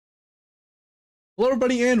Hello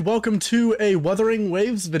everybody and welcome to a Wuthering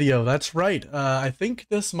Waves video. That's right, I think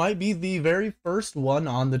this might be the very first one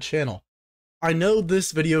on the channel. I know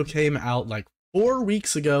this video came out like 4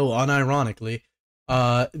 weeks ago, unironically,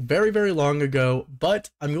 very long ago, but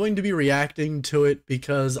I'm going to be reacting to it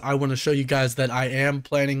because I want to show you guys that I am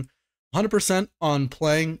planning 100% on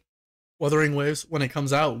playing Wuthering Waves when it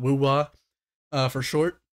comes out, woo-wah, for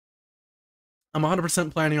short. I'm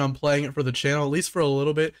 100% planning on playing it for the channel, at least for a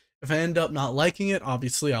little bit. If I end up not liking it,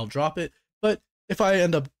 obviously I'll drop it. But if I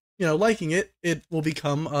end up, liking it, it will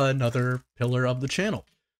become another pillar of the channel.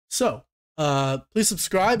 So, please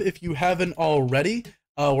subscribe if you haven't already.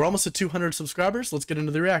 We're almost at 200 subscribers. Let's get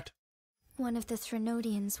into the react. One of the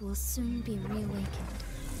Threnodians will soon be reawakened.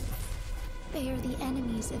 They are the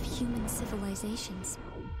enemies of human civilizations.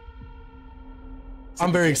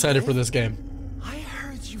 I'm very excited for this game. I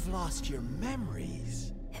heard you've lost your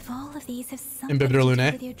memories. If all of these have something to do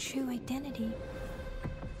with your true identity,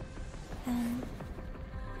 then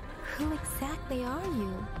who exactly are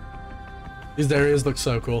you? These areas look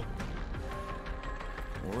so cool.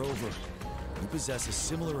 Moreover, you possess a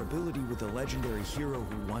similar ability with the legendary hero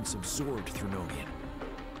who once absorbed Threnodian.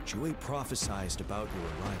 Jue prophesied about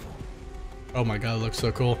your arrival. Oh my god, it looks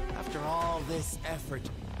so cool. After all this effort,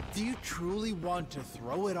 do you truly want to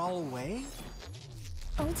throw it all away?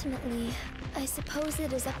 Ultimately, I suppose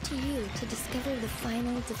it is up to you to discover the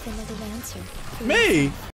final definitive answer.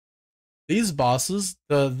 Me? These bosses,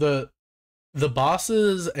 the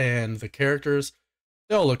bosses and the characters,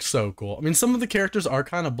 they all look so cool. I mean, some of the characters are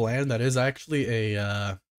kind of bland. That is actually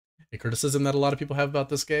a criticism that a lot of people have about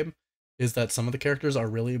this game, is that some of the characters are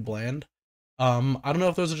really bland. I don't know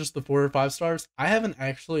if those are just the 4 or 5 stars. I haven't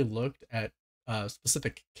actually looked at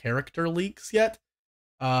specific character leaks yet,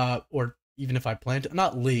 or even if I plan to,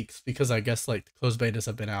 not leaks, because I guess like the closed betas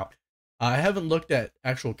have been out. I haven't looked at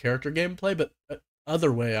actual character gameplay, but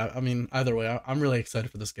either way, I'm really excited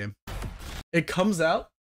for this game. It comes out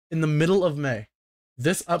in the middle of May,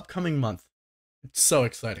 this upcoming month. It's so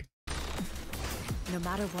exciting. No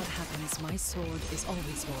matter what happens, my sword is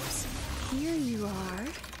always yours. Here you are.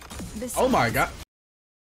 Oh my god.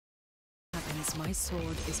 Happens, my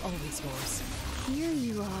sword is always yours. Here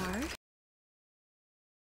you are.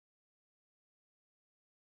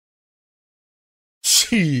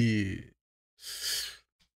 Shit.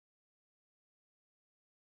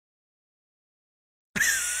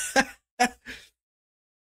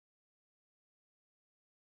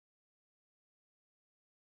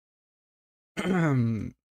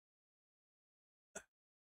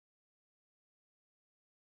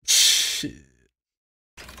 Shit.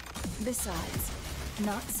 Besides,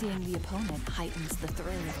 not seeing the opponent heightens the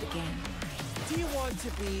thrill of the game. Do you want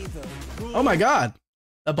to be the ruler? Oh my god.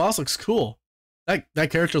 That boss looks cool.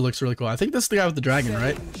 That character looks really cool. I think that's the guy with the dragon,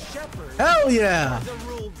 right? Hell yeah!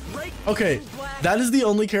 Okay, that is the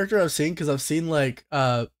only character I've seen, because I've seen like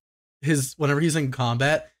whenever he's in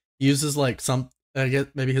combat, he uses like I guess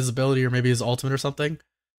maybe his ability or maybe his ultimate or something.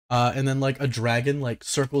 And then like a dragon like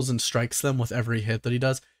circles and strikes them with every hit that he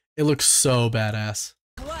does. It looks so badass.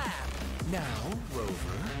 Now, Rover,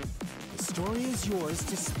 the story is yours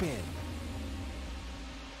to spin.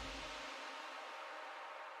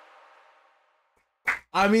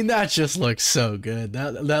 I mean, that just looks so good.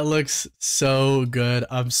 That looks so good.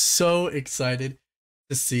 I'm so excited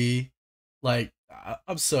to see, like,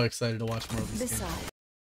 I'm so excited to watch more of this game.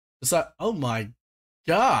 Besides, oh my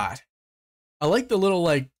god. I like the little,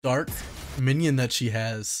 like, dark minion that she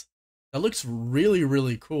has. That looks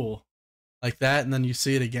really cool. Like that, and then you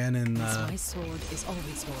see it again in, my sword is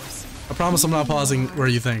always yours. I promise I'm not pausing where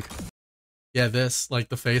you think. Yeah, this, like,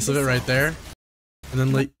 the face of it right there. And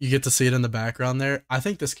then like, you get to see it in the background there. I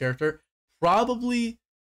think this character, probably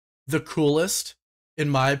the coolest, in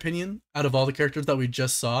my opinion, out of all the characters that we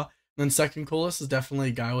just saw. And then second coolest is definitely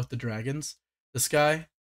a guy with the dragons. This guy,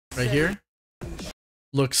 right here,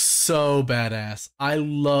 looks so badass. I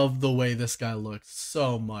love the way this guy looks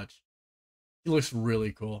so much. He looks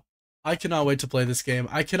really cool. I cannot wait to play this game.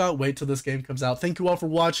 I cannot wait till this game comes out. Thank you all for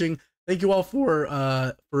watching. Thank you all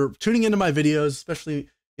for tuning into my videos, especially,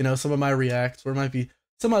 some of my reacts where it might be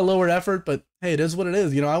semi lower effort, but hey, it is what it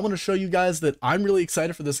is. I want to show you guys that I'm really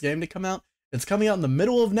excited for this game to come out. It's coming out in the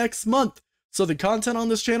middle of next month, so the content on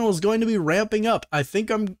this channel is going to be ramping up. I think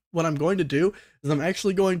what I'm going to do is I'm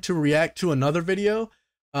actually going to react to another video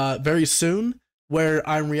very soon where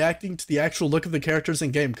I'm reacting to the actual look of the characters in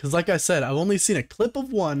game, because like I said, I've only seen a clip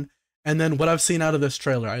of one and then what I've seen out of this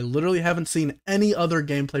trailer. I literally haven't seen any other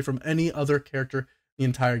gameplay from any other character in the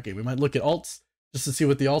entire game. We might look at alts just to see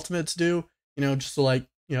what the ultimates do, just to like,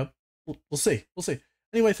 we'll see.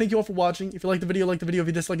 Anyway, thank you all for watching. If you like the video, like the video. If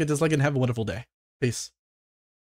you dislike it, dislike it, and have a wonderful day. Peace.